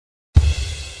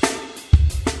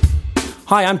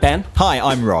Hi, I'm Ben. Hi,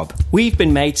 I'm Rob. We've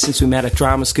been mates since we met at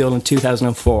drama school in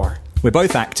 2004. We're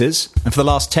both actors, and for the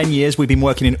last 10 years we've been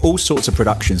working in all sorts of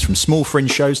productions, from small fringe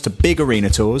shows to big arena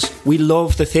tours. We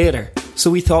love the theatre,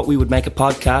 so we thought we would make a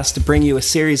podcast to bring you a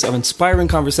series of inspiring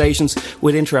conversations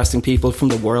with interesting people from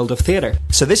the world of theatre.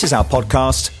 So this is our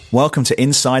podcast. Welcome to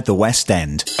Inside the West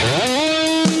End.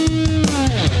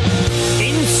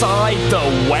 Inside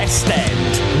the West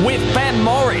End with Ben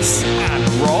Morris and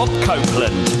Rob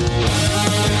Copeland.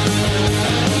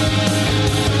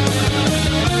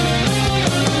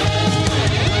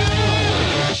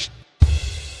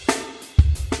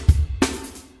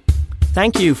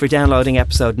 Thank you for downloading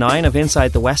episode 9 of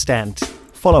Inside the West End.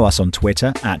 Follow us on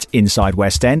Twitter at Inside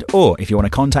West End, or if you want to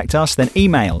contact us, then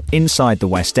email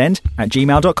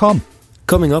insidethewestend@gmail.com.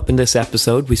 Coming up in this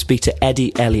episode, we speak to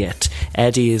Eddie Elliott.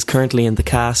 Eddie is currently in the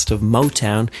cast of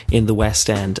Motown in the West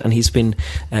End, and he's been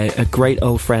a great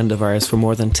old friend of ours for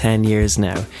more than 10 years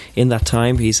now. In that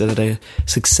time, he's had a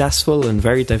successful and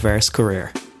very diverse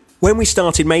career. When we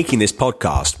started making this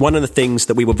podcast, one of the things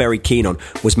that we were very keen on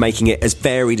was making it as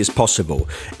varied as possible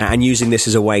and using this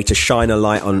as a way to shine a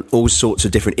light on all sorts of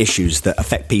different issues that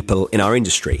affect people in our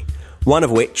industry. One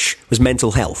of which was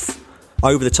mental health.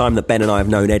 Over the time that Ben and I have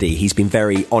known Eddie, he's been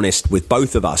very honest with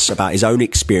both of us about his own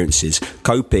experiences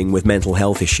coping with mental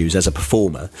health issues as a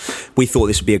performer. We thought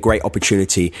this would be a great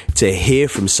opportunity to hear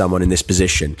from someone in this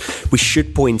position. We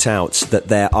should point out that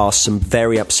there are some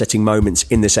very upsetting moments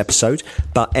in this episode,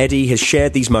 but Eddie has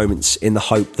shared these moments in the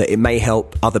hope that it may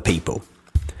help other people.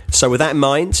 So with that in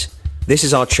mind, this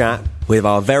is our chat with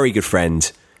our very good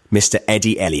friend, Mr.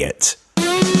 Eddie Elliott.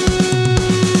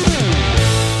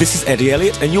 This is Eddie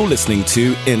Elliott, and you're listening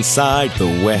to Inside the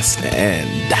West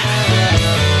End.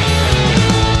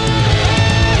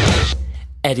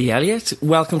 Eddie Elliott,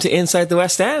 welcome to Inside the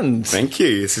West End. Thank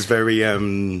you. This is very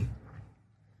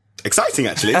exciting,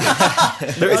 actually.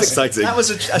 It is exciting. That was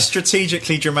a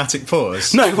strategically dramatic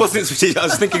pause. No, it wasn't strategic. I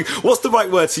was thinking, what's the right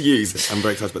word to use? I'm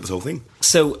very excited about this whole thing.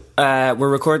 So we're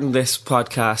recording this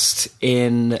podcast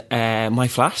in my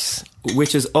flat,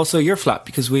 which is also your flat,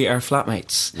 because we are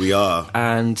flatmates. We are.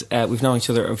 And we've known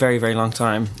each other a very, very long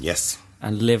time. Yes.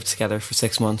 And lived together for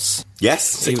 6 months. Yes,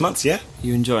 6 months, yeah.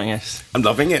 You enjoying it? I'm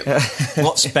loving it.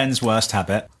 What's Ben's worst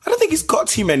habit? I don't think he's got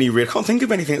too many, really. I can't think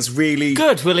of anything that's really...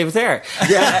 Good, we'll leave it there.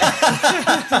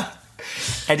 Yeah.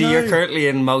 Eddie, you're currently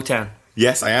in Motown.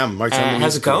 Yes, I am. Motown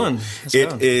how's it going?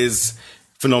 It is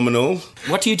phenomenal.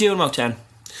 What do you do in Motown?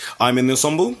 I'm in the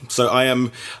ensemble, so I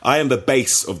am the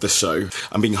bass of the show.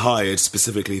 I'm being hired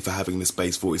specifically for having this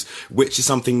bass voice, which is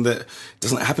something that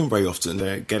doesn't happen very often.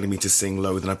 They're getting me to sing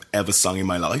lower than I've ever sung in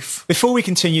my life. Before we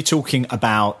continue talking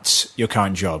about your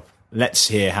current job, let's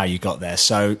hear how you got there.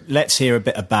 So let's hear a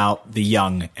bit about the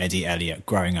young Eddie Elliott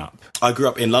growing up. I grew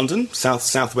up in London,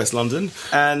 southwest London,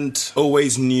 and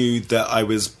always knew that I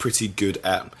was pretty good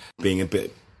at being a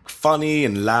bit funny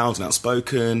and loud and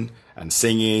outspoken, and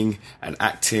singing and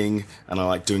acting, and I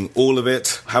like doing all of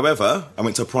it. However, I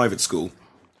went to a private school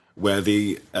where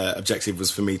the objective was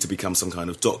for me to become some kind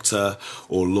of doctor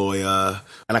or lawyer,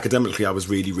 and academically I was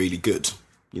really, really good,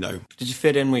 you know. Did you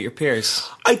fit in with your peers?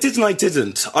 I did and I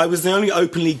didn't. I was the only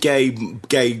openly gay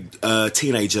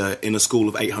teenager in a school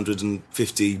of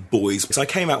 850 boys. So I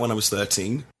came out when I was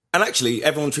 13. And actually,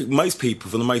 most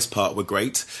people, for the most part, were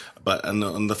great. But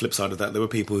on the flip side of that, there were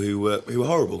people who were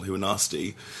horrible, who were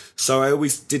nasty. So I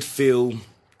always did feel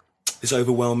this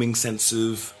overwhelming sense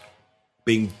of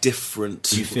being different.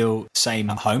 Do you feel same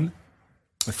at home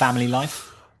with family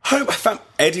life?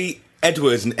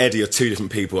 Edward and Eddie are two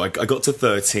different people. I got to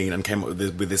 13 and came up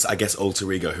with this, I guess,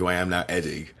 alter ego, who I am now,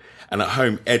 Eddie. And at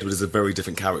home, Edward is a very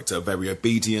different character, very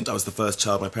obedient. I was the first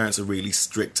child. My parents are really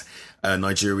strict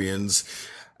Nigerians.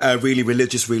 Really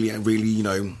religious, really, you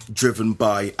know, driven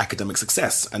by academic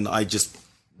success. And I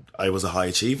was a high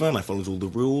achiever and I followed all the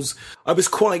rules. I was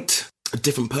quite a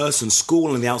different person.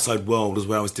 School and the outside world was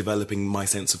where I was developing my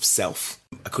sense of self.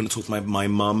 I couldn't talk to my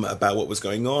mum about what was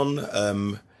going on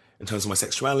in terms of my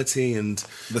sexuality and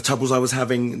the troubles I was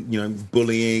having, you know,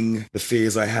 bullying, the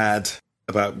fears I had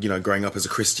about, you know, growing up as a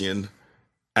Christian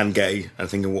and gay, and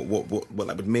thinking what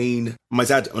that would mean. My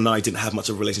dad and I didn't have much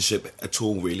of a relationship at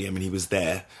all, really. I mean, he was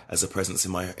there as a presence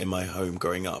in my home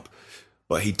growing up,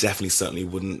 but he certainly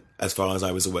wouldn't, as far as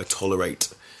I was aware,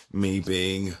 tolerate me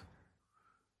being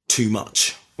too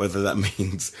much. Whether that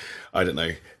means, I don't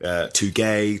know, too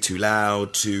gay, too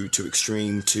loud, too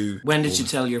extreme, too... When did you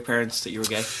tell your parents that you were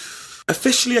gay?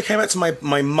 Officially, I came out to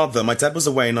my mother. My dad was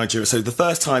away in Nigeria, so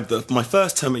my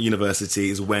first term at university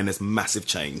is when there's massive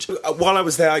change. While I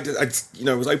was there, I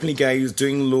was openly gay, was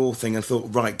doing the law thing, and thought,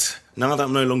 right, now that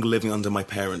I'm no longer living under my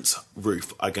parents'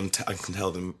 roof, I can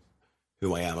tell them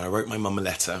who I am. I wrote my mum a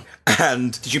letter.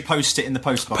 And did you post it in the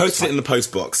post box? Posted it in the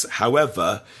post box.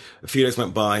 However, a few days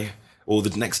went by, or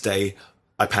the next day,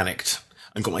 I panicked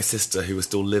and got my sister, who was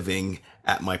still living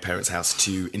at my parents' house,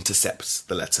 to intercept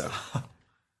the letter.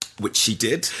 Which she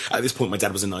did. At this point, my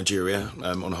dad was in Nigeria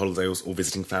on a holiday or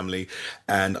visiting family,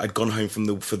 and I'd gone home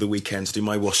for the weekend to do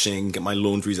my washing, get my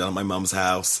laundry done at my mum's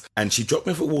house, and she dropped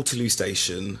me off at Waterloo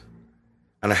Station,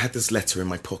 and I had this letter in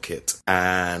my pocket,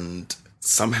 and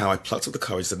somehow I plucked up the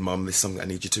courage and said, "Mum, this is something I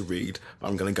need you to read, but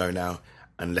I'm going to go now,"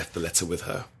 and left the letter with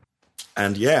her.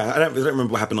 And yeah, I don't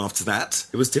remember what happened after that.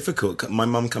 It was difficult. My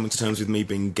mum coming to terms with me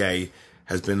being gay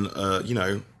has been,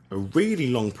 a really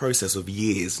long process of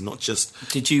years, not just...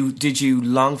 Did you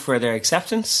long for their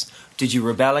acceptance? Did you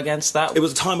rebel against that? It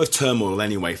was a time of turmoil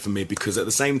anyway for me, because at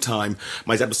the same time,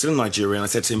 my dad was still in Nigeria, and I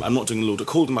said to him, I'm not doing a law degree.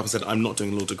 I called him up and said, I'm not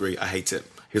doing a law degree, I hate it.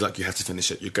 He was like, you have to finish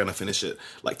it, you're going to finish it.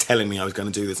 Like, telling me I was going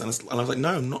to do this. And I was like,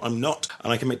 no, I'm not.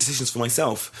 And I can make decisions for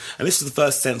myself. And this was the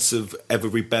first sense of ever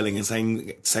rebelling and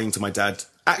saying to my dad,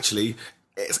 actually...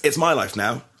 It's my life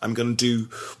now. I'm going to do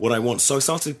what I want. So I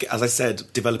started, as I said,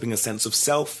 developing a sense of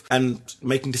self and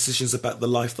making decisions about the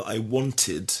life that I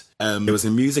wanted. It was a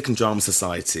music and drama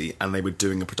society, and they were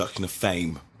doing a production of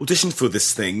Fame. Auditioned for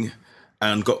this thing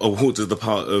and got awarded the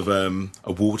part of...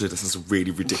 awarded, that's a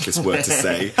really ridiculous word to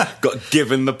say. Got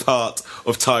given the part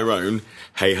of Tyrone,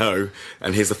 hey ho,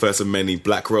 and here's the first of many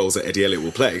black roles that Eddie Elliott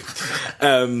will play.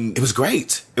 It was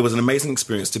great. It was an amazing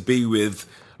experience to be with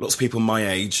lots of people my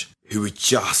age who were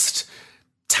just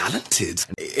talented.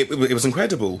 It was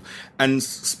incredible. And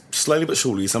slowly but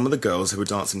surely, some of the girls who were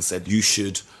dancing said, you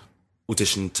should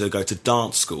audition to go to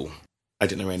dance school. I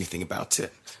didn't know anything about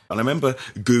it. And I remember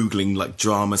Googling like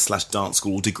drama/dance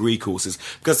school degree courses,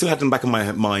 because I still had in the back of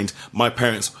my mind, my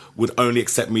parents would only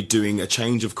accept me doing a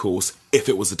change of course if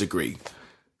it was a degree.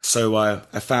 So I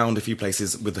found a few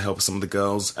places with the help of some of the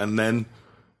girls, and then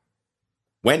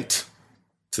went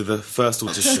to the first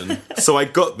audition. So I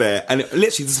got there, and literally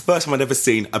this is the first time I'd ever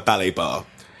seen a ballet bar.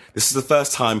 This is the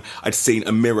first time I'd seen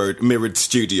a mirrored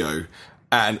studio,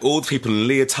 and all the people in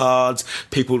leotards,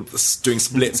 people doing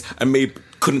splits, and me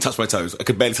couldn't touch my toes. I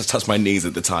could barely touch my knees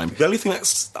at the time. The only thing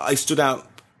that I stood out,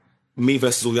 me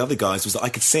versus all the other guys, was that I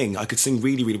could sing. I could sing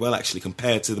really, really well, actually,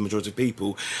 compared to the majority of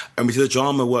people. And we did a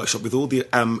drama workshop with all the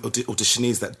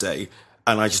auditionees that day,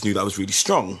 and I just knew that I was really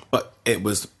strong. But it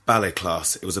was ballet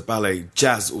class. It was a ballet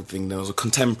jazz thing. There was a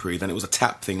contemporary. Then it was a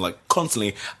tap thing, like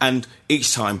constantly. And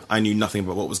each time I knew nothing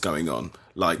about what was going on.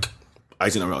 Like, I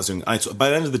didn't know what I was doing. By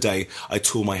the end of the day, I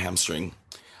tore my hamstring.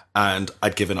 And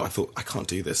I'd given up. I thought, I can't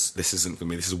do this. This isn't for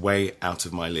me. This is way out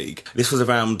of my league. This was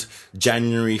around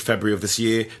January, February of this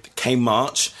year. Came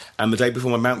March. And the day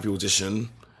before my Mountview audition,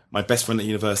 my best friend at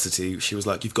university, she was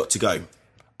like, you've got to go.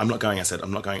 I'm not going, I said.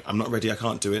 I'm not going. I'm not ready. I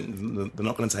can't do it. They're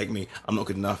not going to take me. I'm not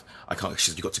good enough. I can't.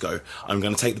 She said, you've got to go. I'm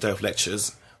going to take the day off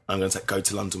lectures. I'm going to go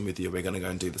to London with you. We're going to go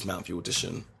and do this Mountview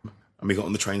audition. And we got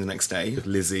on the train the next day with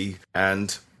Lizzie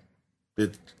and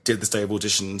did this day of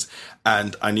auditions.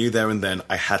 And I knew there and then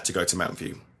I had to go to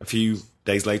Mountview. A few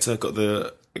days later, got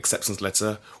the acceptance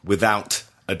letter without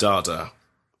a dada.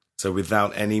 So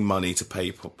without any money to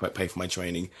pay for my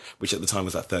training, which at the time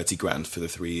was like 30 grand for the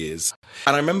 3 years.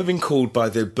 And I remember being called by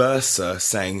the bursar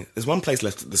saying, there's one place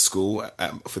left at the school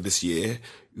for this year.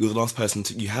 You're the last person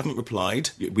you haven't replied.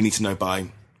 We need to know by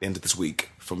the end of this week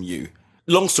from you.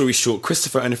 Long story short,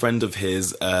 Christopher and a friend of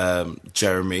his,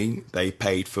 Jeremy, they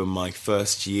paid for my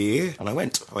first year. And I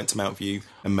went to Mountview,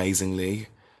 amazingly.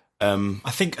 I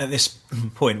think at this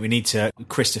point we need to...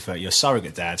 Christopher, your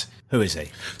surrogate dad, who is he?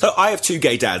 So I have two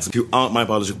gay dads who aren't my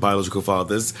biological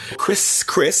fathers.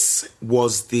 Chris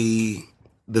was the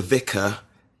vicar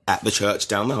at the church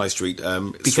down the high street.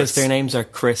 Because their names are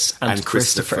Chris and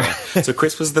Christopher. So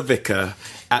Chris was the vicar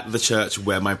at the church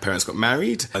where my parents got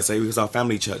married. So he was our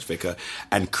family church vicar.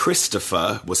 And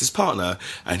Christopher was his partner.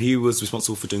 And he was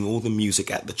responsible for doing all the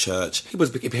music at the church. He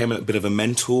became a bit of a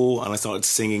mentor. And I started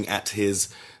singing at his...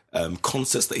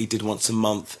 concerts that he did once a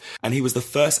month, and he was the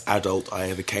first adult I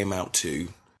ever came out to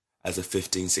as a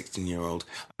 15, 16-year-old,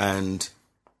 and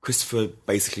Christopher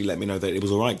basically let me know that it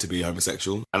was all right to be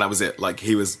homosexual, and that was it. Like,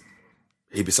 he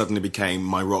suddenly became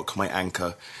my rock, my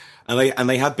anchor, and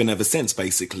they have been ever since,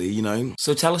 basically, you know.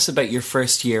 So tell us about your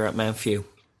first year at Mountview.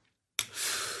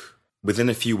 Within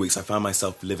a few weeks, I found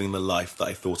myself living the life that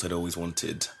I thought I'd always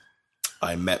wanted.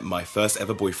 I met my first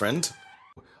ever boyfriend.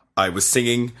 I was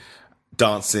singing,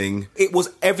 dancing. It was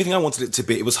everything I wanted it to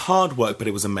be. It was hard work, but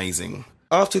it was amazing.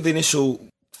 After the initial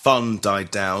fun died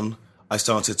down, I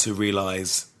started to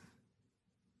realise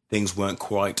things weren't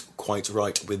quite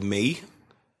right with me.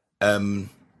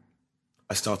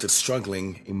 I started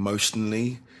struggling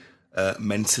emotionally,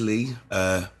 mentally.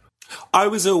 I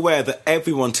was aware that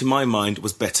everyone, to my mind,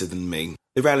 was better than me.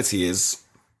 The reality is,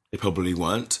 they probably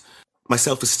weren't. My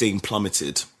self-esteem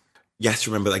plummeted. You have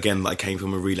to remember, again, that I came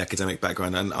from a really academic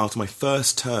background, and after my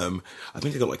first term, I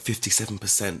think I got like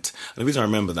 57%. And the reason I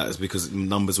remember that is because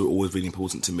numbers were always really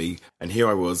important to me, and here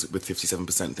I was with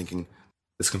 57% thinking,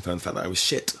 this confirmed the fact that I was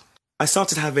shit. I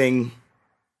started having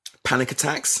panic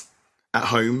attacks at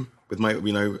home, with my,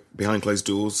 behind closed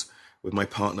doors, with my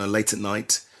partner late at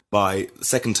night. By the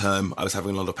second term, I was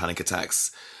having a lot of panic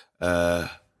attacks,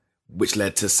 which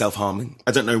led to self-harming.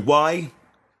 I don't know why.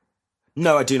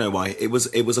 No, I do know why. It was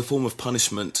a form of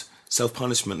punishment,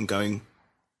 self-punishment, and going,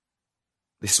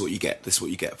 this is what you get. This is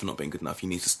what you get for not being good enough. You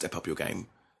need to step up your game.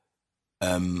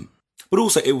 But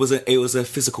also, it was a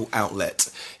physical outlet.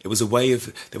 It was a way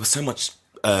of, there was so much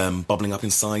bubbling up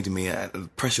inside of me,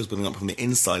 pressure was building up from the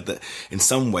inside, that in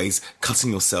some ways,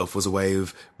 cutting yourself was a way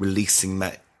of releasing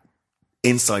that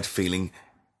inside feeling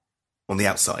on the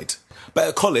outside. But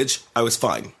at college, I was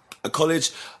fine. At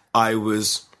college, I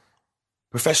was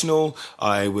professional,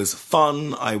 I was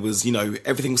fun, I was,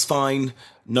 everything was fine.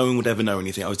 No one would ever know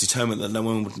anything. I was determined that no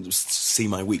one would see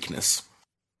my weakness.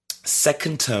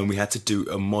 Second term, we had to do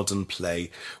a modern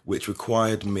play, which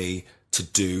required me to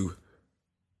do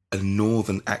a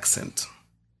northern accent.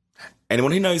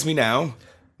 Anyone who knows me now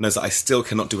knows that I still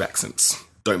cannot do accents.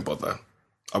 Don't bother.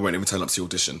 I won't even turn up to the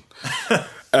audition.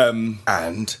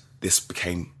 And this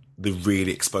became the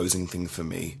really exposing thing for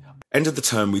me. End of the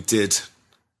term, we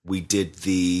did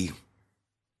the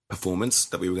performance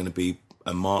that we were going to be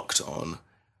marked on. And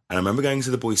I remember going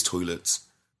to the boys' toilets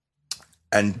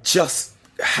and just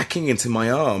hacking into my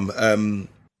arm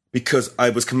because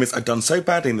I was convinced I'd done so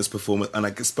badly in this performance and I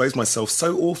exposed myself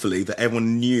so awfully that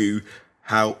everyone knew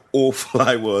how awful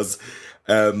I was.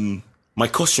 My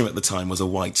costume at the time was a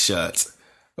white shirt,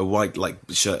 a white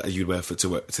shirt you'd wear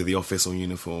to the office or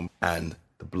uniform, and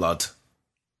the blood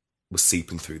was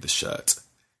seeping through the shirt.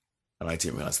 And I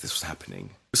didn't realise this was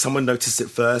happening. Someone noticed it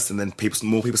first, and then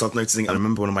more people started noticing. I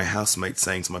remember one of my housemates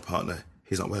saying to my partner,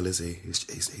 "He's not well, is he?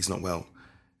 He's not well.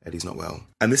 Eddie's not well."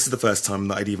 And this is the first time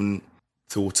that I'd even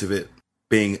thought of it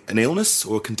being an illness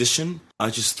or a condition.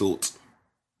 I just thought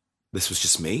this was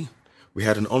just me. We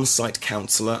had an on-site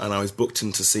counsellor, and I was booked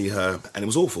in to see her, and it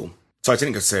was awful. So I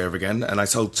didn't go to see her again, and I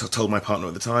told my partner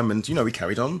at the time, and we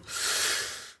carried on.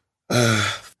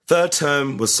 Third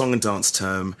term was song and dance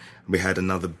term. We had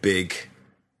another big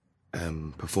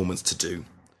performance to do.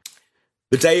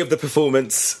 The day of the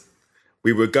performance,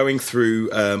 we were going through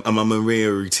a Mamma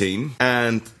Mia routine,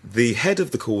 and the head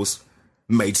of the course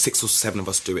made 6 or 7 of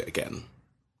us do it again.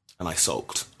 And I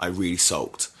sulked. I really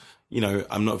sulked.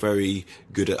 I'm not very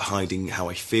good at hiding how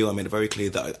I feel. I made it very clear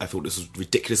that I thought this was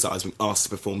ridiculous, that I was being asked to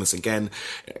perform this again,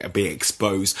 being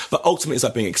exposed. But ultimately, it's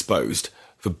like being exposed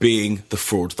for being the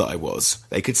fraud that I was.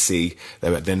 They could see,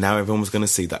 then now everyone was going to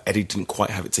see that Eddie didn't quite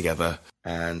have it together.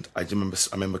 And I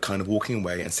remember kind of walking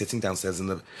away and sitting downstairs in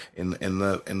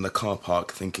the car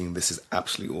park thinking, this is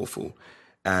absolutely awful.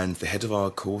 And the head of our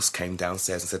course came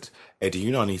downstairs and said, "Eddie,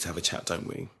 you know I need to have a chat, don't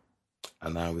we?"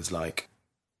 And I was like,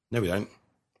 "No, we don't."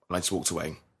 And I just walked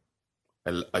away.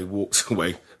 I walked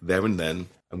away there and then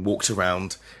and walked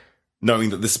around knowing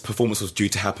that this performance was due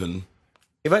to happen.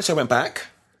 Eventually I went back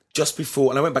just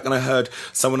before, and I went back and I heard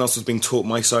someone else was being taught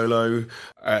my solo,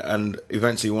 and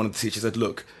eventually one of the teachers said,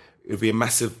 "Look, it would be a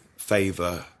massive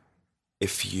favour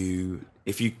if you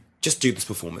just do this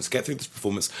performance, get through this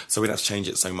performance, so we don't have to change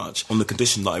it so much." On the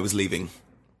condition that I was leaving.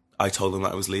 I told them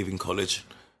that I was leaving college.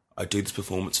 I'd do this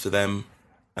performance for them,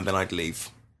 and then I'd leave.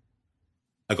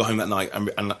 I got home that night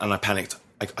and I panicked.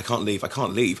 I can't leave. I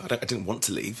didn't want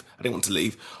to leave.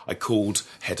 I called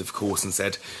head of course and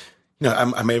said,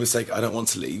 I made a mistake. I don't want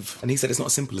to leave. And he said, "It's not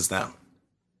as simple as that."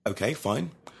 Okay,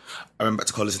 fine. I went back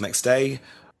to college the next day.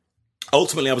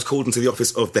 Ultimately, I was called into the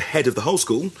office of the head of the whole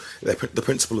school, the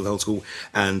principal of the whole school,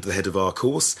 and the head of our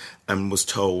course, and was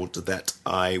told that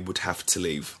I would have to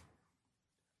leave,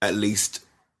 at least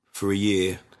for a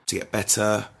year, to get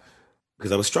better,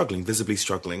 because I was struggling, visibly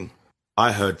struggling.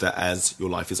 I heard that as, "Your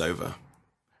life is over."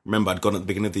 Remember, I'd gone at the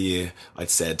beginning of the year, I'd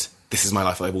said, "This is my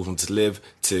life I always wanted to live,"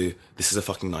 to "This is a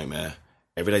fucking nightmare.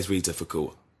 Every day's really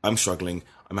difficult. I'm struggling.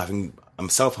 I'm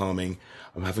self-harming.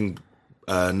 I'm having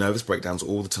nervous breakdowns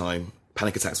all the time,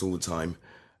 panic attacks all the time.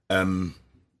 And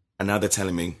now they're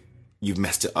telling me, you've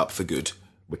messed it up for good.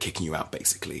 We're kicking you out,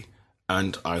 basically."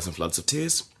 And I was in floods of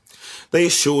tears. They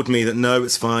assured me that no,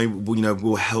 it's fine.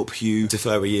 We'll help you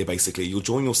defer a year, basically. You'll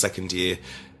join your second year,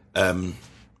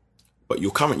 but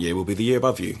your current year will be the year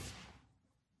above you.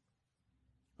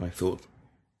 I thought,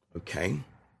 Okay,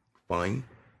 fine.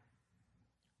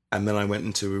 And then I went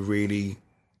into a really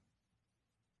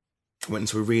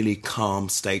calm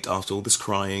state after all this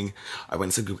crying. I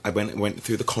went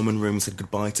through the common room, said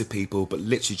goodbye to people, but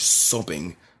literally just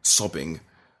sobbing.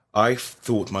 I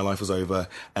thought my life was over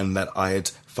and that I had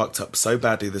fucked up so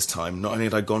badly this time. Not only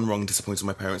had I gone wrong, disappointed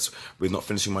my parents with not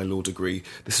finishing my law degree,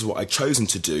 this is what I'd chosen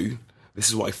to do. This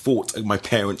is what I fought my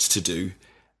parents to do.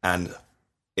 And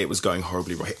it was going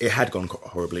horribly wrong. It had gone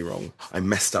horribly wrong. I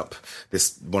messed up I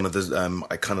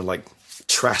kind of like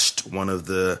trashed one of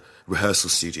the rehearsal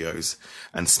studios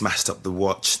and smashed up the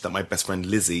watch that my best friend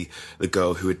Lizzie, the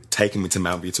girl who had taken me to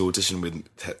Mount View to audition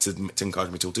to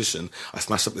encourage me to audition, I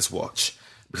smashed up this watch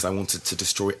because I wanted to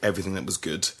destroy everything that was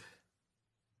good.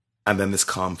 And then this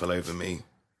calm fell over me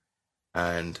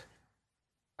and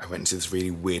I went into this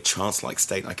really weird trance-like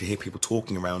state. I could hear people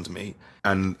talking around me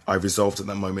and I resolved at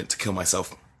that moment to kill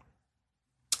myself.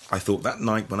 I thought that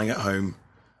night when I get home,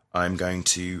 I'm going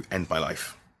to end my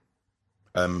life.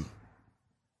 I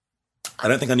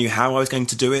don't think I knew how I was going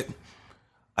to do it.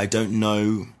 I don't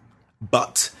know.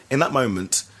 But in that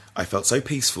moment, I felt so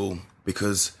peaceful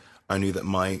because I knew that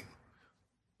my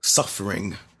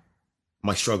suffering,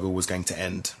 my struggle was going to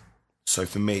end. So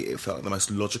for me, it felt like the most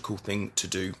logical thing to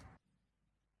do.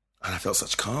 And I felt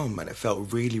such calm and it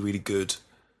felt really, really good.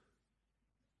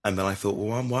 And then I thought,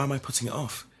 well, why am I putting it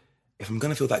off? If I'm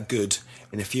going to feel that good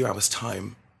in a few hours'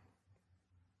 time,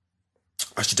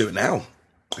 I should do it now.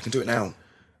 I can do it now.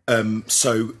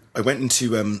 So I went into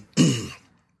the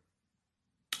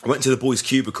boys'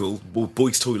 cubicle,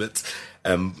 boys' toilet,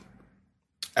 and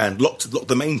locked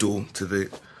the main door to the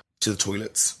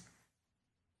toilets,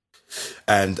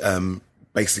 and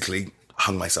basically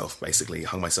hung myself.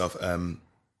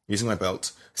 Using my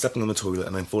belt, stepping on the toilet,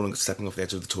 and then stepping off the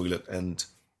edge of the toilet, and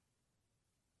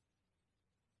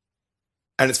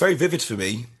it's very vivid for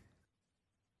me.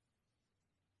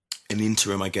 In the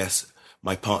interim, I guess,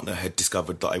 my partner had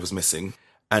discovered that I was missing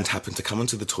and happened to come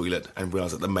onto the toilet and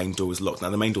realise that the main door was locked.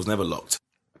 Now, the main door's never locked.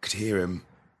 I could hear him.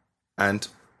 And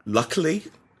luckily,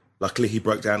 he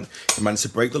broke down. He managed to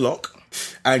break the lock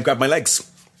and grabbed my legs.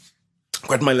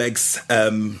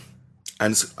 And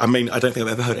I mean, I don't think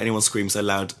I've ever heard anyone scream so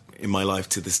loud in my life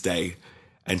to this day.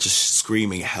 And just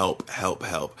screaming, help, help,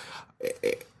 help.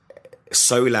 It's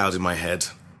so loud in my head.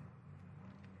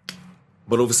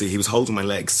 But obviously he was holding my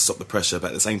legs to stop the pressure, but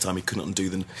at the same time he couldn't undo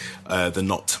the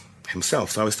knot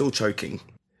himself, so I was still choking.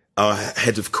 Our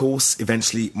head of course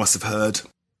eventually must have heard,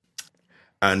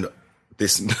 and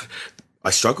I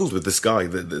struggled with this guy,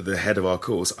 the head of our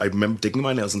course. I remember digging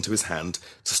my nails into his hand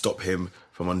to stop him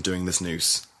from undoing this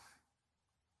noose.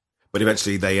 But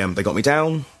eventually they got me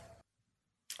down.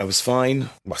 I was fine.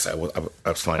 Well, I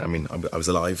was fine. I mean, I was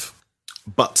alive.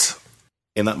 But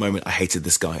in that moment, I hated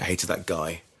this guy. I hated that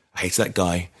guy. I hated that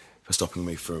guy for stopping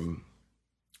me from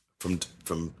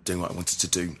doing what I wanted to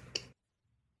do.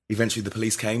 Eventually the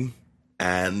police came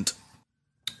and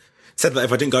said that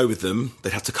if I didn't go with them,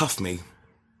 they'd have to cuff me.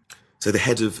 So the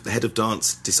head of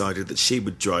dance decided that she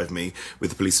would drive me with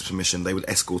the police's permission. They would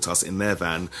escort us in their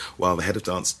van while the head of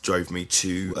dance drove me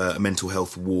to a mental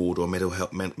health ward or mental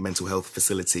health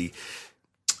facility.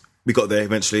 We got there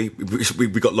eventually. We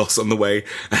got lost on the way,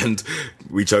 and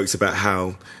we joked about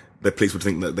how the police would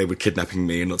think that they were kidnapping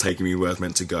me and not taking me where I was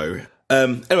meant to go.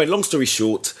 Anyway, long story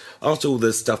short, after all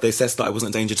this stuff, they assessed that I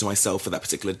wasn't a danger to myself for that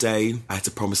particular day. I had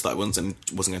to promise that I wasn't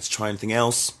going to try anything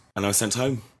else, and I was sent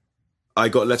home. I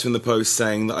got a letter in the post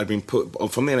saying that I'd been put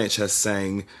from the NHS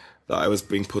saying that I was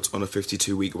being put on a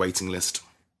 52-week waiting list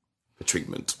for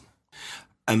treatment.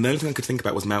 And the only thing I could think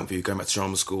about was Mount View, going back to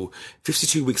drama school.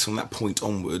 52 weeks from that point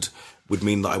onward would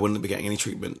mean that I wouldn't be getting any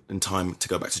treatment in time to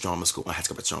go back to drama school. I had to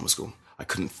go back to drama school. I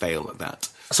couldn't fail at that.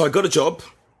 So I got a job,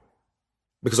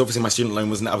 because obviously my student loan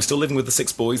wasn't... I was still living with the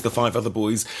 6 boys, the 5 other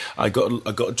boys. I got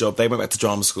a job. They went back to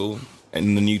drama school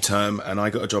in the new term, and I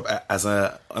got a job as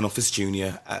an office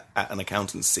junior at an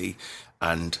accountancy,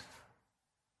 and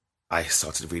I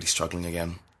started really struggling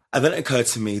again. And then it occurred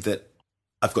to me that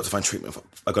I've got to find treatment.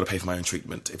 I've got to pay for my own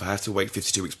treatment. If I have to wait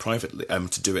 52 weeks privately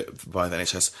to do it via the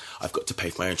NHS, I've got to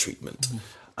pay for my own treatment. Mm-hmm. And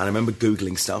I remember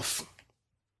Googling stuff,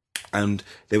 and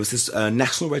there was this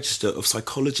National Register of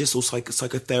Psychologists or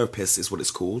Psychotherapists is what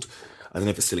it's called. I don't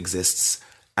know if it still exists.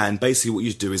 And basically what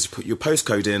you do is you put your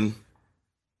postcode in,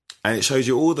 and it shows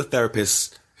you all the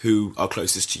therapists who are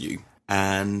closest to you.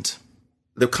 And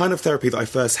the kind of therapy that I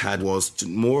first had was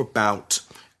more about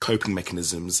coping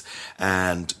mechanisms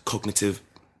and cognitive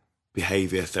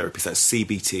behaviour therapy. So that's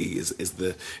CBT is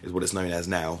what it's known as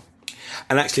now.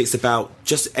 And actually it's about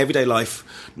just everyday life,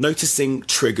 noticing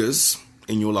triggers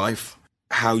in your life,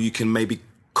 how you can maybe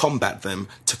combat them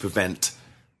to prevent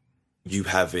you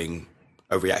having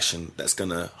a reaction that's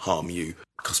going to harm you.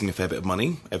 It cost me a fair bit of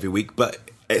money every week, but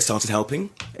it started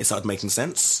helping. It started making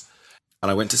sense.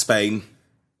 And I went to Spain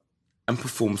and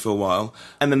performed for a while.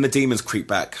 And then the demons creep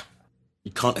back.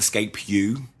 You can't escape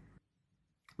you.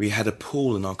 We had a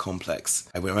pool in our complex.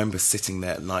 And I remember sitting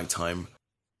there at night time,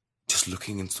 just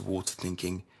looking into the water,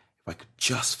 thinking, if I could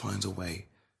just find a way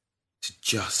to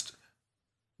just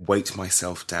weight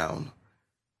myself down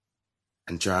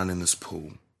and drown in this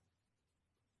pool,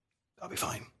 I'll be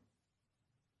fine.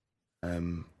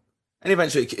 And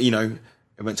eventually,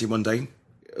 one day,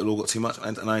 it all got too much,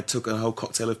 and I took a whole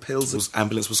cocktail of pills. The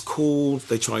ambulance was called.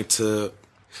 They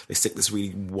stick this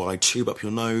really wide tube up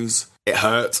your nose. It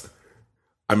hurt.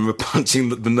 I remember punching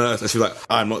the nurse, and she was like,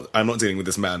 I'm not dealing with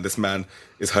this man. This man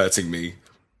is hurting me.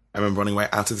 I remember running away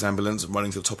out of this ambulance,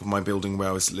 running to the top of my building where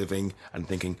I was living, and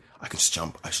thinking, I can just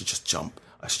jump. I should just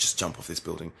jump off this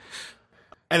building.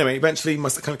 Anyway, eventually I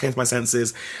kind of came to my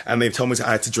senses, and they told me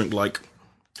I had to drink like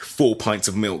 4 pints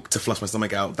of milk to flush my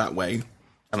stomach out that way.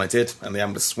 And I did, and the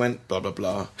ambulance went, blah, blah,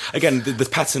 blah. Again, the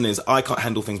pattern is I can't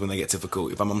handle things when they get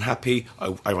difficult. If I'm unhappy,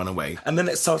 I run away. And then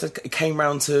it came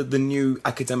round to the new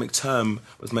academic term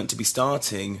was meant to be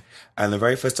starting. And the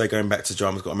very first day going back to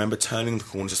drama school, I remember turning the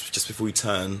corner, just before we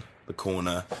turn the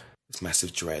corner, this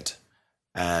massive dread.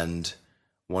 And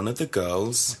one of the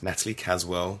girls, Natalie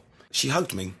Caswell, she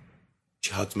hugged me.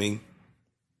 She hugged me.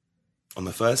 On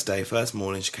the first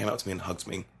morning, she came up to me and hugged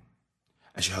me.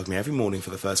 And she hugged me every morning for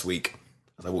the first week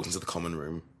as I walked into the common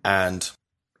room. And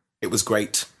it was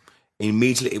great.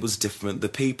 Immediately, it was different. The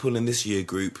people in this year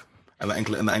group, and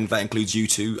that includes you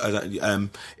too,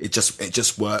 it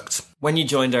just worked. When you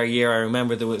joined our year, I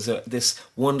remember there was this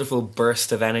wonderful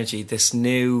burst of energy, this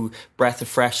new breath of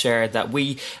fresh air that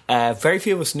we, very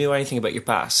few of us knew anything about your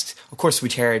past. Of course,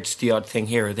 we'd heard the odd thing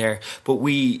here or there, but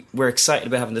we were excited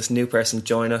about having this new person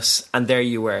join us, and there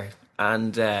you were.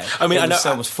 And it was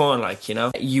so much fun,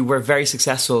 You were very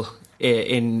successful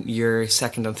in your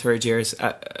second and third years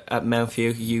at Mount View.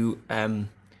 You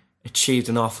achieved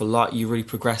an awful lot. You really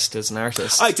progressed as an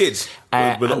artist. I did.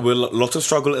 With a lot of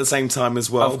struggle at the same time as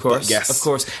well. Of course, but yes. Of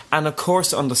course. And of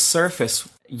course, on the surface,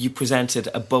 you presented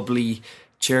a bubbly,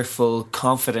 cheerful,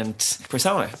 confident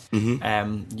persona.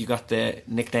 Mm-hmm. You got the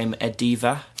nickname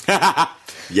Ediva.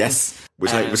 Yes.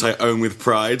 Which I own with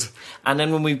pride. And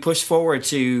then when we pushed forward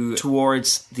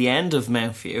towards the end of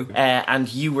Mount View,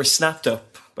 and you were snapped up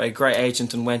by a great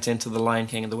agent and went into the Lion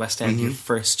King in the West End, your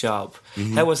first job.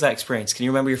 Mm-hmm. How was that experience? Can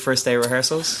you remember your first day of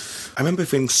rehearsals? I remember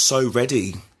feeling so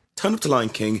ready. Turned up to Lion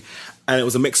King, and it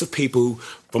was a mix of people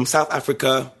from South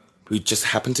Africa who just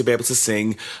happened to be able to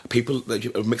sing,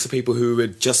 a mix of people who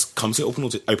had just come to open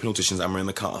auditions and were in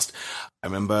the cast. I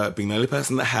remember being the only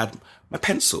person that had my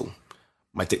pencil,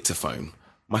 my dictaphone,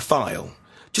 my file,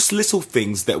 just little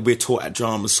things that we're taught at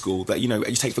drama school that, you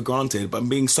take for granted, but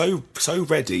being so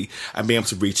ready and being able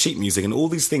to read sheet music and all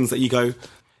these things that you go,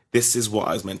 this is what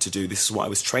I was meant to do, this is what I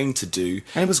was trained to do,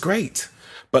 and it was great.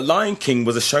 But Lion King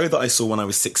was a show that I saw when I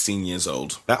was 16 years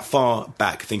old, that far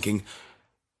back, thinking,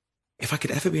 if I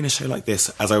could ever be in a show like this,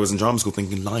 as I was in drama school,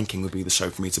 thinking Lion King would be the show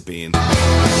for me to be in.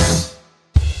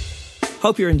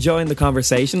 Hope you're enjoying the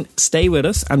conversation. Stay with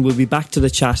us and we'll be back to the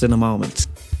chat in a moment.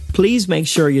 Please make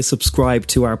sure you subscribe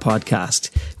to our podcast.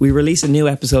 We release a new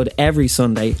episode every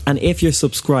Sunday, and if you're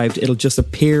subscribed, it'll just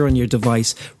appear on your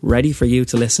device ready for you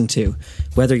to listen to.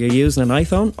 Whether you're using an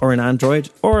iPhone or an Android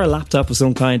or a laptop of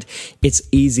some kind, it's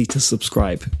easy to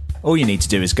subscribe. All you need to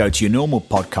do is go to your normal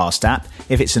podcast app.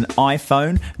 If it's an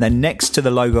iPhone, then next to the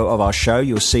logo of our show,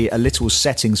 you'll see a little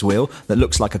settings wheel that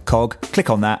looks like a cog. Click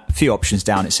on that. A few options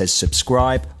down, it says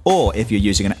subscribe. Or if you're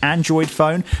using an Android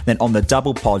phone, then on the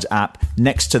Double Pod app,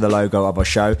 next to the logo of our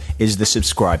show, is the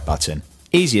subscribe button.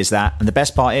 Easy as that. And the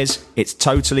best part is, it's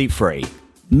totally free.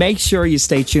 Make sure you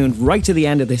stay tuned right to the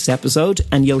end of this episode,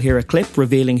 and you'll hear a clip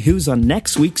revealing who's on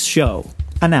next week's show.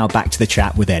 And now back to the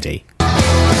chat with Eddie.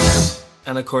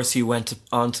 And of course, you went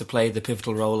on to play the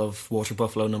pivotal role of Water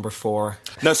Buffalo number 4.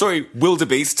 No, sorry,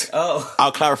 Wildebeest. Oh.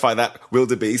 I'll clarify that,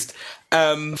 Wildebeest.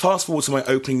 Fast forward to my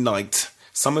opening night.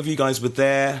 Some of you guys were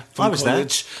there from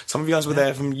college. There. Some of you guys were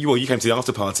there from... you came to the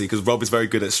after party because Rob is very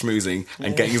good at schmoozing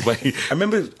and getting his way. I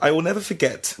remember, I will never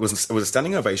forget, it was a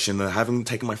standing ovation and having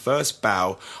taken my first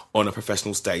bow on a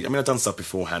professional stage. I mean, I've done stuff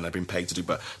beforehand, I've been paid to do,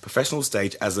 but professional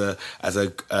stage as a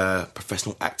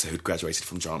professional actor who'd graduated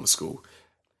from drama school.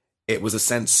 It was a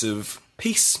sense of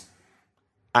peace.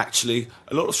 Actually,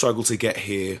 a lot of struggle to get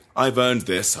here. I've earned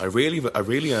this. I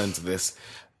really earned this.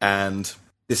 And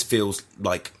this feels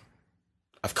like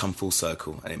I've come full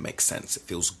circle and it makes sense. It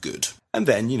feels good. And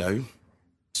then,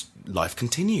 life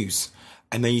continues.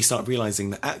 And then you start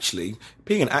realising that actually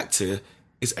being an actor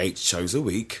is 8 shows a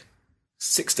week,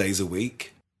 6 days a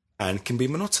week, and can be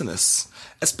monotonous,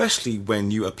 especially when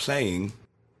you are playing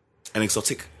an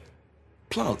exotic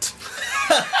plant.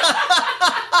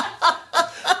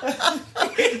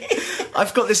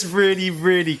 I've got this really,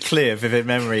 really clear, vivid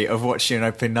memory of watching an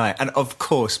opening night, and of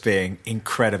course being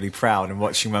incredibly proud and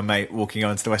watching my mate walking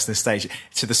onto the Western stage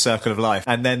to the Circle of Life,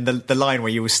 and then the line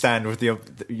where you will stand with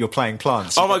you're playing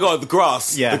plants. Oh my God, the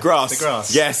grass. Yeah, the grass. the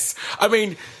grass. Yes. I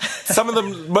mean, some of the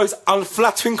most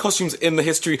unflattering costumes in the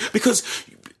history, because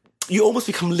you almost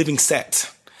become a living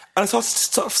set. And it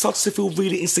starts to feel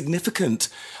really insignificant.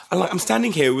 And like, I'm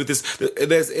standing here with this,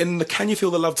 there's, in the Can You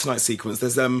Feel the Love Tonight sequence,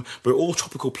 there's, we're all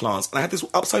tropical plants. And I had this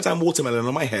upside down watermelon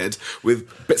on my head with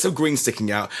bits of green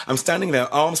sticking out. I'm standing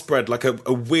there, arms spread, like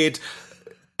a weird,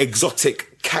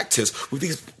 exotic cactus with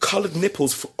these coloured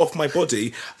nipples off my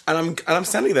body. And I'm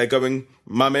standing there going,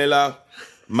 Mamela,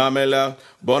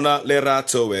 bona le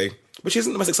ratoe, which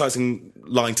isn't the most exciting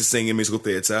line to sing in musical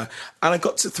theatre. And I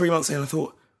got to 3 months in and I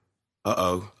thought,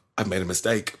 I've made a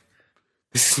mistake.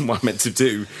 This isn't what I'm meant to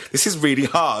do. This is really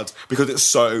hard because it's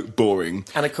so boring.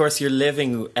 And of course, you're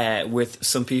living with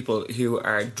some people who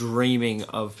are dreaming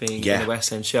of being in a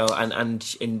West End show,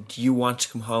 and you want to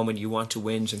come home and you want to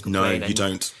whinge and complain. No, you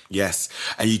don't. Yes,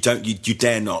 and you don't. You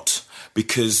dare not,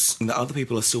 because the other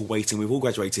people are still waiting. We've all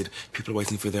graduated. People are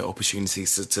waiting for their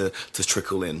opportunities to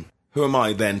trickle in. Who am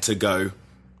I then to go,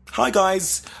 hi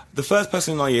guys, the first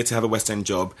person in our year to have a West End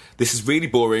job. This is really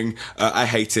boring. I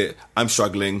hate it. I'm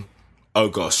struggling. Oh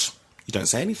gosh, you don't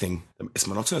say anything. It's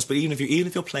monotonous. But even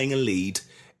if you're playing a lead,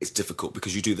 it's difficult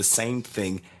because you do the same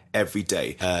thing every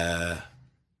day.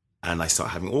 And I start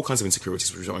having all kinds of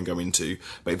insecurities, which I won't go into.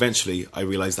 But eventually, I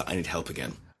realise that I need help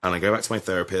again, and I go back to my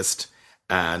therapist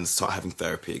and start having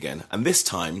therapy again. And this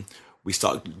time, we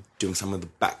start doing some of the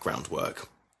background work.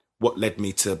 What led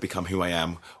me to become who I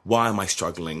am? Why am I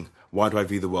struggling? Why do I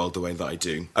view the world the way that I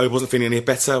do? I wasn't feeling any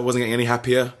better. I wasn't getting any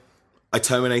happier. I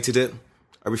terminated it.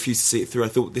 I refused to see it through. I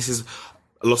thought, this is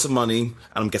a lot of money and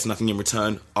I'm getting nothing in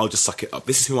return. I'll just suck it up.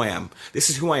 This is who I am.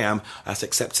 This is who I am. I have to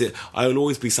accept it. I will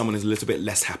always be someone who's a little bit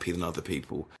less happy than other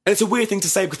people. And it's a weird thing to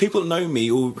say because people that know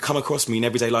me or come across me in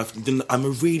everyday life, I'm a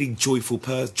really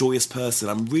joyous person.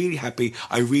 I'm really happy.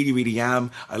 I really, really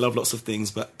am. I love lots of things,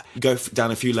 but go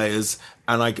down a few layers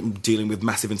and I'm dealing with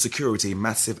massive insecurity,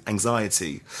 massive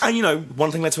anxiety. And, one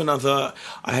thing led to another.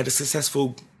 I had a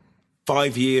successful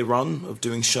 5-year run of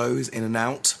doing shows in and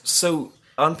out. So,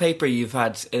 on paper, you've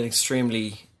had an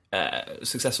extremely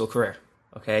successful career.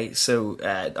 Okay, so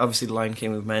obviously the Lion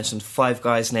King we've mentioned, Five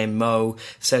Guys Named Mo,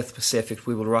 South Pacific,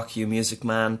 We Will Rock You, Music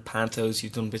Man, Pantos,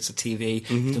 you've done bits of TV,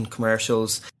 you've done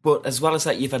commercials. But as well as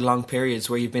that, you've had long periods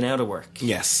where you've been out of work.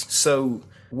 Yes. So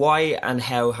why and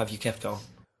how have you kept going?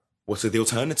 What are the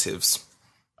alternatives?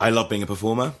 I love being a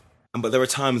performer. But there are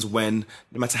times when,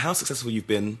 no matter how successful you've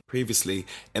been previously,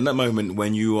 in that moment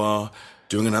when you are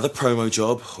doing another promo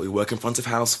job or you work in front of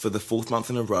house for the 4th month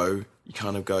in a row, you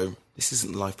kind of go, this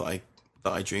isn't the life that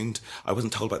I dreamed. I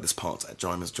wasn't told about this part at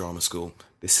drama school.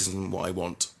 This isn't what I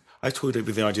want. I've toyed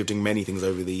with the idea of doing many things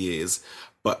over the years,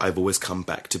 but I've always come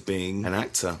back to being an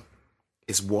actor.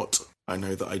 Is what I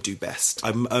know that I do best.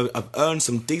 I've earned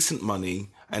some decent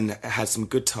money and had some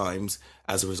good times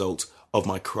as a result of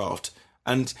my craft.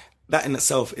 And that in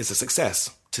itself is a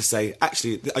success, to say,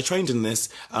 actually, I trained in this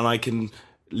and I can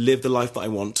live the life that I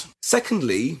want.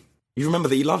 Secondly, you remember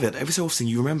that you love it. Every so often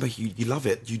you remember you love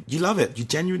it. You love it. You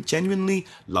genuinely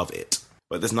love it.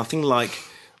 But there's nothing like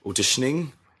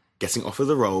auditioning, getting offered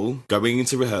the role, going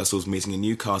into rehearsals, meeting a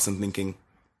new cast and thinking,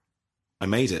 I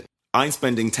made it. I'm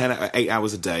spending 8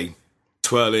 hours a day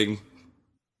twirling,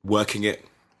 working it,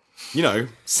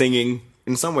 singing.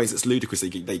 In some ways, it's ludicrous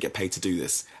that you get paid to do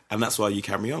this. And that's why you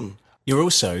carry on. You're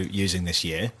also using this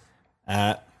year,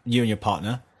 you and your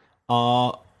partner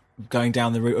are going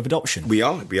down the route of adoption. We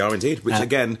are indeed, which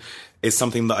again is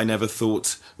something that I never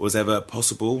thought was ever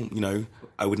possible.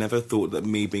 I would never thought that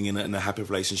me being in a happy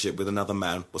relationship with another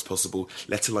man was possible,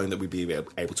 let alone that we'd be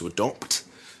able to adopt.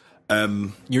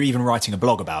 You're even writing a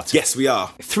blog about it. Yes, we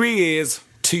are. 3 years,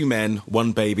 2 men,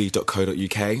 1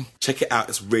 baby.co.uk. Check it out.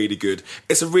 It's really good.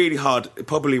 It's a really hard,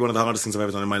 probably one of the hardest things I've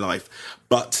ever done in my life.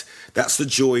 But that's the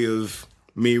joy of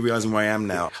me realising where I am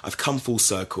now. I've come full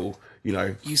circle,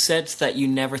 You said that you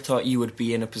never thought you would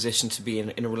be in a position to be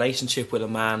in a relationship with a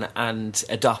man and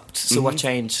adopt. So what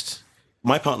changed?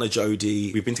 My partner,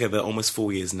 Jody, we've been together almost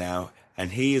 4 years now,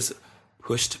 and he has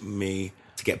pushed me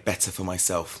to get better for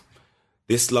myself.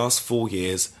 This last 4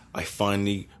 years, I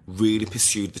finally really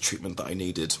pursued the treatment that I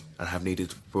needed and have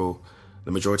needed for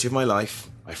the majority of my life.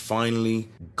 I finally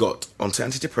got onto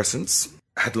antidepressants.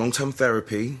 had long-term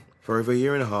therapy for over 1.5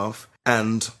 years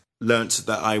and learnt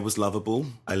that I was lovable.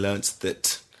 I learnt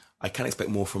that I can expect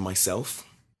more from myself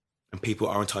and people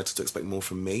are entitled to expect more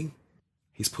from me.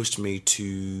 He's pushed me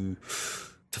to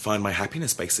find my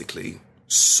happiness, basically.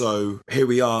 So here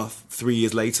we are 3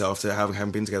 years later after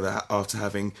having been together, after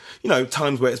having,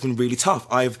 times where it's been really tough.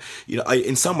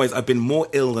 In some ways, I've been more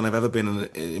ill than I've ever been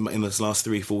in this last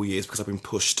 3-4 years because I've been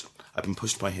pushed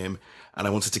by him and I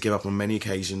wanted to give up on many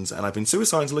occasions and I've been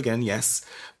suicidal again, yes,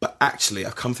 but actually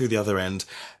I've come through the other end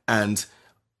and,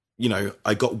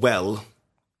 I got well.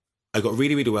 I got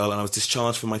really, really well and I was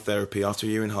discharged from my therapy after 1.5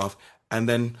 years and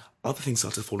then other things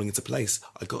started falling into place.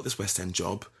 I got this West End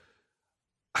job.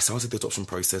 I started the adoption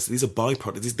process. These are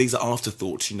byproducts. These are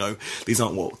afterthoughts, These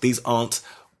aren't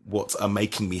what are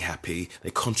making me happy.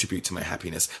 They contribute to my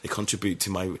happiness. They contribute to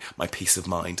my peace of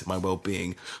mind, my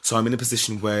well-being. So I'm in a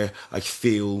position where I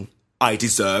feel I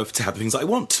deserve to have the things I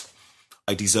want.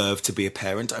 I deserve to be a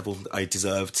parent. I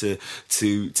deserve to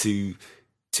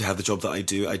have the job that I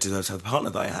do. I deserve to have the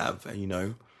partner that I have.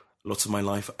 And, lots of my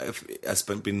life has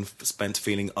been spent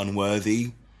feeling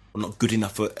unworthy. I'm not good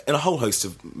enough in a whole host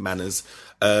of manners.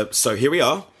 So here we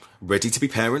are, ready to be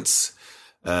parents.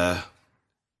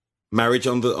 Marriage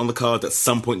on the card at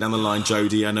some point down the line,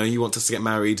 Jodie. I know you want us to get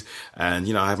married, and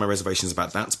I have my reservations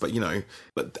about that.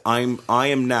 But I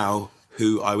am now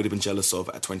who I would have been jealous of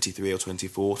at 23 or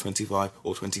 24, 25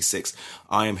 or 26.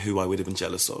 I am who I would have been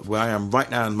jealous of. Where I am right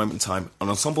now in the moment in time, an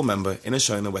ensemble member in a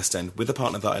show in the West End with a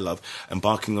partner that I love,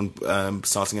 embarking on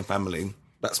starting a family.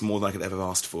 That's more than I could ever have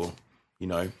asked for.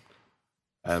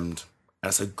 And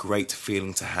it's a great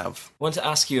feeling to have. I want to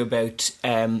ask you about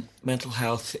mental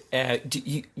health.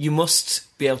 You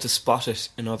must be able to spot it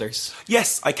in others.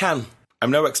 Yes, I can.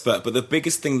 I'm no expert, but the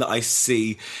biggest thing that I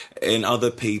see in other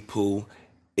people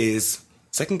is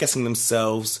second-guessing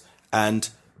themselves and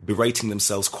berating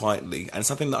themselves quietly. And it's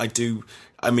something that I do.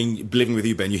 Living with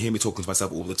you, Ben, you hear me talking to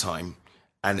myself all the time.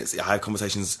 And I have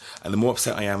conversations, and the more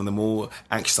upset I am, and the more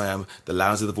anxious I am, the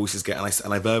louder the voices get, and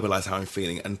I verbalise how I'm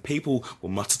feeling. And people will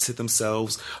mutter to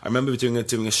themselves. I remember doing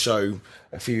a show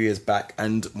a few years back,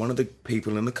 and one of the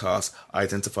people in the cast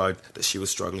identified that she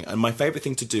was struggling. And my favourite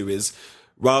thing to do is,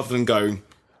 rather than go,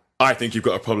 I think you've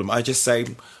got a problem, I just say,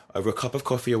 over a cup of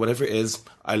coffee or whatever it is,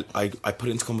 I put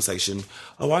it into conversation.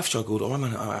 Oh, I've struggled. Oh, I'm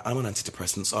on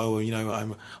antidepressants. Oh,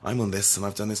 I'm on this, and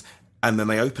I've done this. And then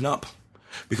they open up.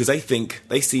 Because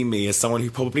they see me as someone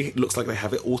who probably looks like they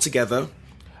have it all together.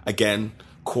 Again,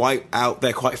 quite out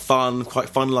there, quite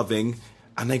fun-loving.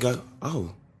 And they go,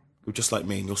 oh, you're just like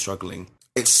me and you're struggling.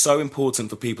 It's so important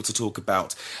for people to talk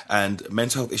about. And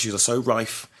mental health issues are so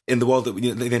rife in the world,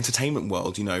 the entertainment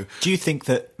world, Do you think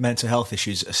that mental health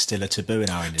issues are still a taboo in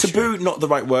our industry? Taboo, not the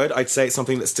right word. I'd say it's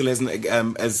something that still isn't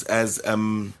as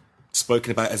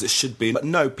spoken about as it should be. But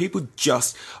no, people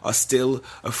just are still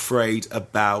afraid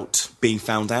about being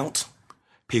found out.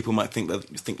 People might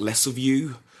think less of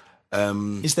you.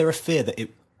 Is there a fear that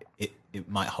it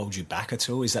might hold you back at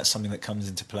all? Is that something that comes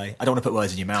into play? I don't want to put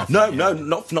words in your mouth. No,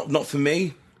 not for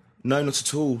me. No, not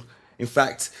at all. In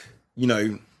fact,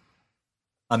 clearly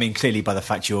by the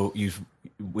fact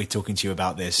we're talking to you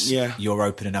about this, you're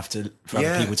open enough for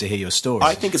other people to hear your story.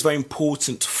 I think it's very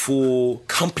important for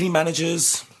company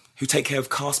managers who take care of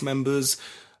cast members,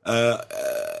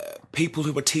 people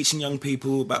who are teaching young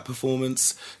people about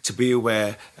performance, to be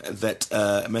aware that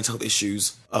mental health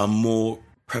issues are more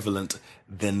prevalent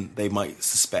than they might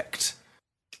suspect.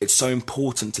 It's so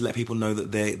important to let people know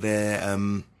that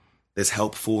there's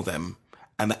help for them,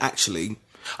 and that actually,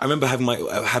 I remember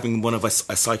having one of a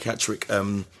psychiatric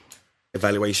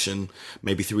evaluation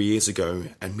maybe 3 years ago,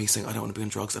 and me saying, I don't want to be on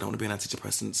drugs, I don't want to be on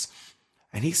antidepressants,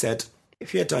 and he said,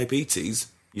 if you had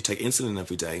diabetes, you take insulin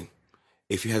every day.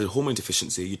 If you had a hormone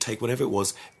deficiency, you take whatever it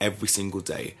was every single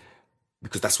day,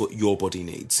 because that's what your body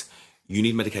needs. You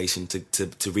need medication to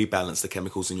rebalance the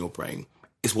chemicals in your brain.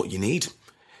 It's what you need.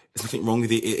 There's nothing wrong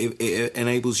with it. It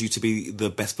enables you to be the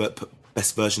best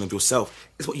version of yourself.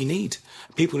 It's what you need.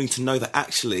 People need to know that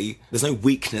actually there's no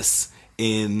weakness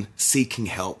in seeking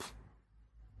help.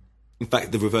 In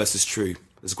fact, the reverse is true.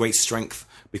 There's great strength,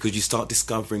 because you start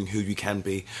discovering who you can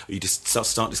be. Or you just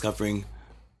start discovering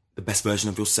the best version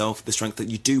of yourself, the strength that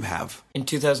you do have. In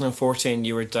 2014,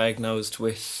 you were diagnosed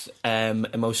with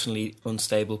emotionally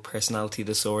unstable personality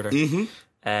disorder.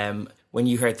 Mm-hmm. When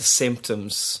you heard the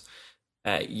symptoms,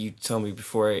 you told me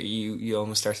before you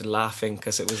almost started laughing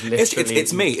because it was literally...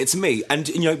 It's me. And,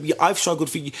 I've struggled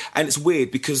for you. And it's weird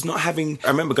because I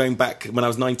remember going back when I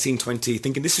was 19, 20,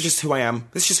 thinking, this is just who I am.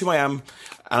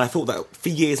 And I thought that for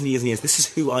years and years and years, this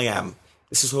is who I am.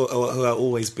 This is who I'll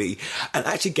always be. And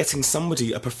actually getting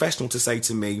somebody, a professional, to say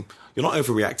to me, you're not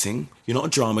overreacting, you're not a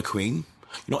drama queen,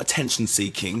 you're not attention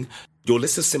seeking. Your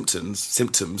list of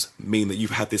symptoms mean that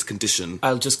you've had this condition.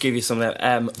 I'll just give you some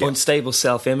unstable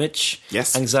self-image,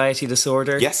 yes, anxiety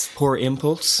disorder, yes, poor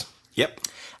impulse, yep,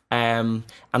 and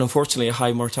unfortunately a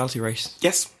high mortality rate.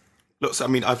 Yes. Look, so, I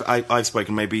mean, I've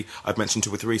spoken. Maybe I've mentioned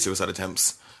 2 or 3 suicide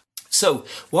attempts. So,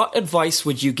 what advice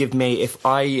would you give me if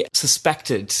I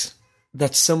suspected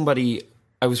that somebody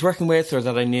I was working with or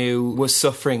that I knew was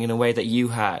suffering in a way that you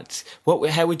had?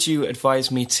 How would you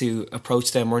advise me to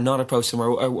approach them or not approach them?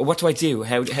 Or what do I do?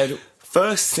 How do...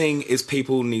 First thing is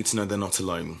people need to know they're not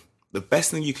alone. The best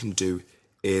thing you can do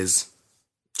is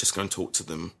just go and talk to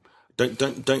them.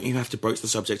 Don't even have to broach the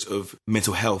subject of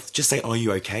mental health. Just say, are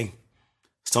you okay?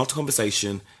 Start a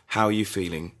conversation. How are you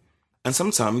feeling? And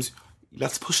sometimes you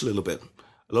have to push a little bit.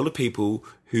 A lot of people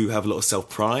who have a lot of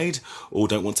self-pride or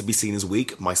don't want to be seen as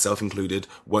weak, myself included,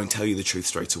 won't tell you the truth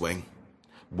straight away.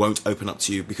 Won't open up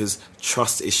to you because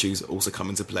trust issues also come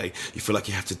into play. You feel like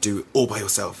you have to do it all by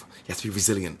yourself. You have to be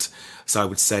resilient. So I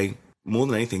would say, more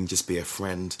than anything, just be a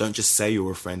friend. Don't just say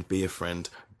you're a friend, be a friend.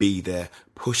 Be there.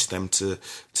 Push them to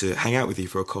hang out with you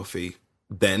for a coffee.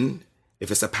 Then,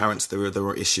 if it's apparent there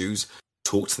are issues,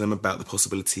 talk to them about the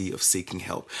possibility of seeking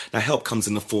help. Now, help comes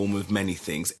in the form of many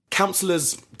things.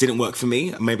 Counsellors didn't work for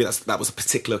me. Maybe that was a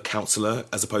particular counsellor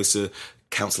as opposed to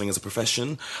counselling as a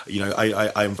profession. You know,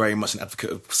 I am very much an advocate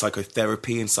of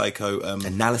psychotherapy and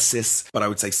psychoanalysis, but I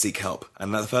would say seek help.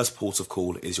 And the first port of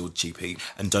call is your GP.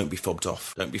 And don't be fobbed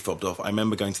off. Don't be fobbed off. I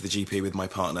remember going to the GP with my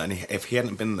partner, and if he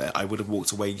hadn't been there, I would have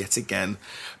walked away yet again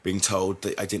being told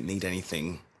that I didn't need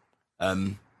anything.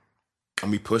 And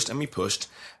we pushed,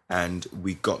 and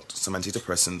we got some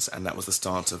antidepressants, and that was the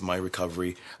start of my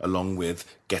recovery, along with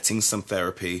getting some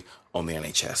therapy on the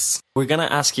NHS. We're going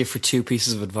to ask you for 2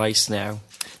 pieces of advice now.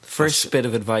 The first bit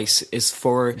of advice is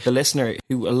for the listener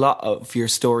who a lot of your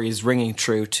story is ringing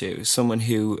true to, someone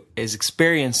who is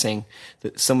experiencing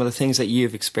some of the things that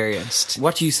you've experienced.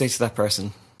 What do you say to that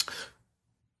person?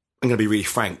 I'm going to be really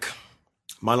frank.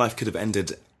 My life could have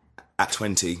ended at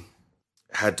 20.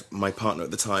 Had my partner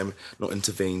at the time not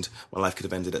intervened, my life could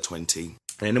have ended at 20.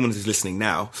 And anyone who's listening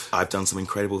now, I've done some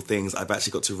incredible things. I've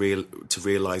actually got to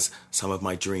realise some of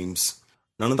my dreams.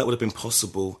 None of that would have been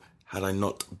possible had I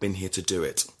not been here to do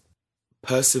it.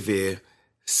 Persevere,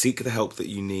 seek the help that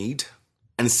you need,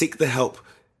 and seek the help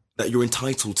that you're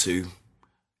entitled to.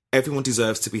 Everyone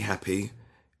deserves to be happy.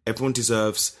 Everyone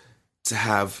deserves to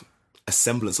have a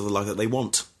semblance of the life that they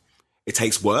want. It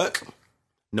takes work.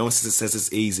 No one says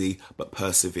it's easy, but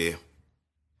persevere.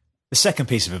 The second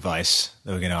piece of advice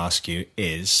that we're going to ask you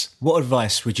is, what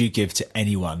advice would you give to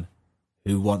anyone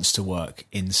who wants to work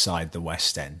inside the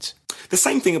West End? The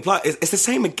same thing applies. It's the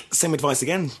same advice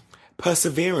again.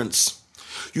 Perseverance.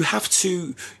 You have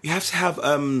to have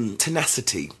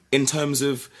tenacity in terms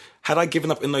of, had I given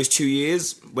up in those 2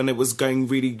 years when it was going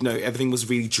really, everything was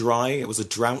really dry, it was a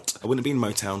drought, I wouldn't be in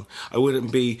Motown. I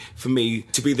wouldn't be, for me,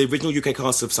 to be the original UK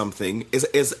cast of something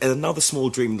is another small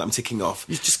dream that I'm ticking off.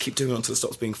 You just keep doing it until it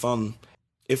stops being fun.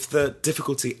 If the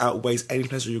difficulty outweighs any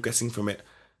pleasure you're getting from it,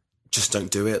 just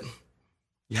don't do it.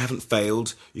 You haven't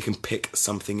failed. You can pick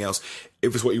something else.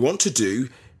 If it's what you want to do,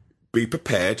 be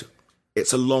prepared.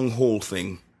 It's a long haul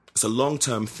thing. It's a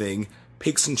long-term thing.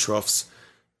 Peaks and troughs.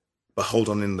 But hold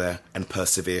on in there and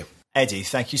persevere. Eddie,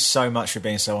 thank you so much for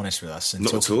being so honest with us and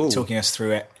talking us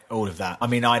through all of that. I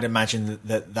mean, I'd imagine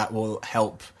that will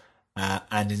help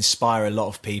and inspire a lot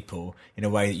of people in a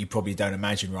way that you probably don't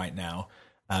imagine right now.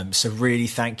 So really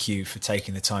thank you for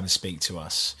taking the time to speak to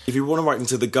us. If you want to write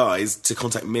into the guys to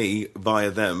contact me via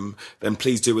them, then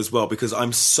please do as well, because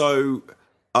I'm so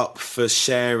up for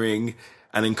sharing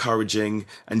and encouraging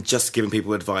and just giving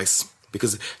people advice.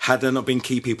 Because had there not been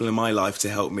key people in my life to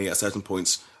help me at certain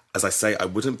points, as I say, I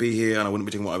wouldn't be here and I wouldn't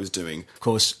be doing what I was doing. Of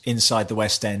course,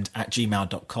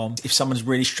 insidethewestend@gmail.com. If someone's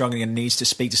really struggling and needs to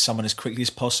speak to someone as quickly as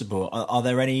possible, are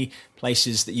there any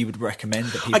places that you would recommend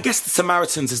that people... I guess the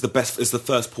Samaritans is the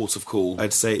first port of call.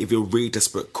 I'd say if you're really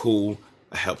desperate, call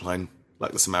a helpline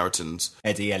like the Samaritans.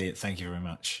 Eddie Elliott, thank you very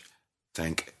much.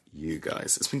 Thank you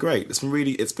guys. It's been great. It's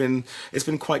been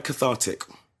quite cathartic.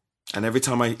 And every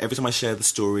time I share the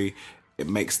story, it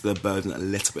makes the burden a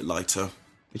little bit lighter.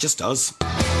 It just does.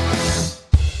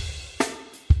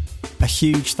 A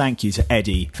huge thank you to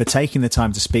Eddie for taking the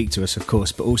time to speak to us, of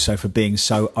course, but also for being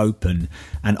so open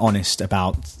and honest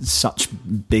about such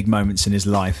big moments in his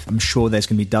life. I'm sure there's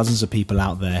going to be dozens of people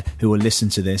out there who will listen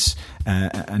to this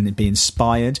and be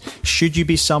inspired. Should you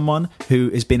be someone who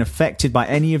has been affected by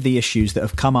any of the issues that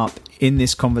have come up in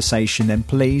this conversation, then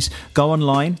please go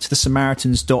online to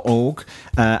thesamaritans.org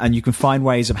and you can find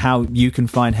ways of how you can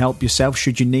find help yourself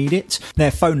should you need it.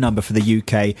 Their phone number for the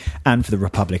UK and for the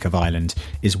Republic of Ireland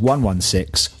is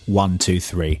 116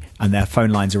 123, and their phone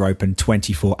lines are open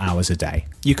 24 hours a day.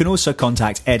 You can also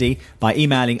contact Eddie by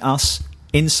emailing us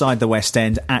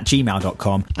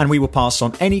insidethewestend@gmail.com, and we will pass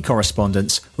on any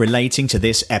correspondence relating to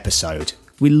this episode.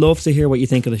 We love to hear what you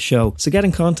think of the show, so get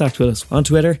in contact with us on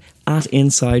Twitter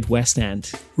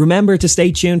 @InsideWestEnd. Remember to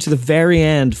stay tuned to the very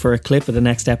end for a clip of the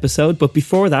next episode, but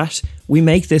before that, we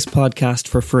make this podcast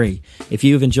for free. If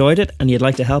you've enjoyed it and you'd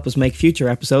like to help us make future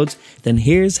episodes, then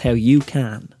here's how you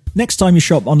can. Next time you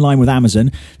shop online with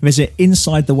Amazon, visit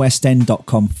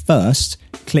insidethewestend.com first.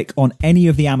 Click on any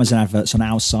of the Amazon adverts on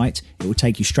our site. It will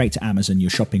take you straight to Amazon. Your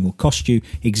shopping will cost you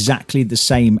exactly the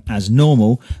same as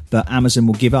normal, but Amazon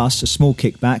will give us a small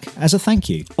kickback as a thank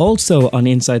you. Also on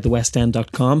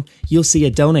insidethewestend.com, you'll see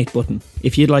a donate button.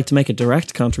 If you'd like to make a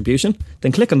direct contribution,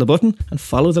 then click on the button and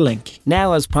follow the link.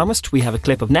 Now, as promised, we have a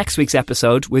clip of next week's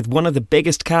episode with one of the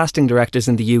biggest casting directors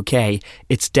in the UK.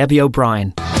 It's Debbie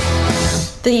O'Brien.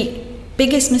 The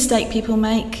biggest mistake people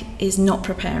make is not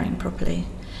preparing properly.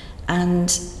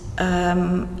 And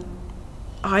I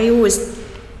always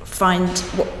find,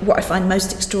 what I find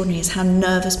most extraordinary is how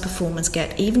nervous performers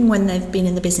get, even when they've been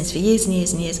in the business for years and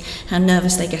years and years, how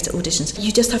nervous they get at auditions.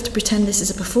 You just have to pretend this is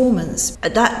a performance.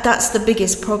 That's the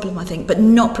biggest problem, I think, but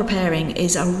not preparing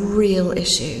is a real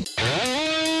issue.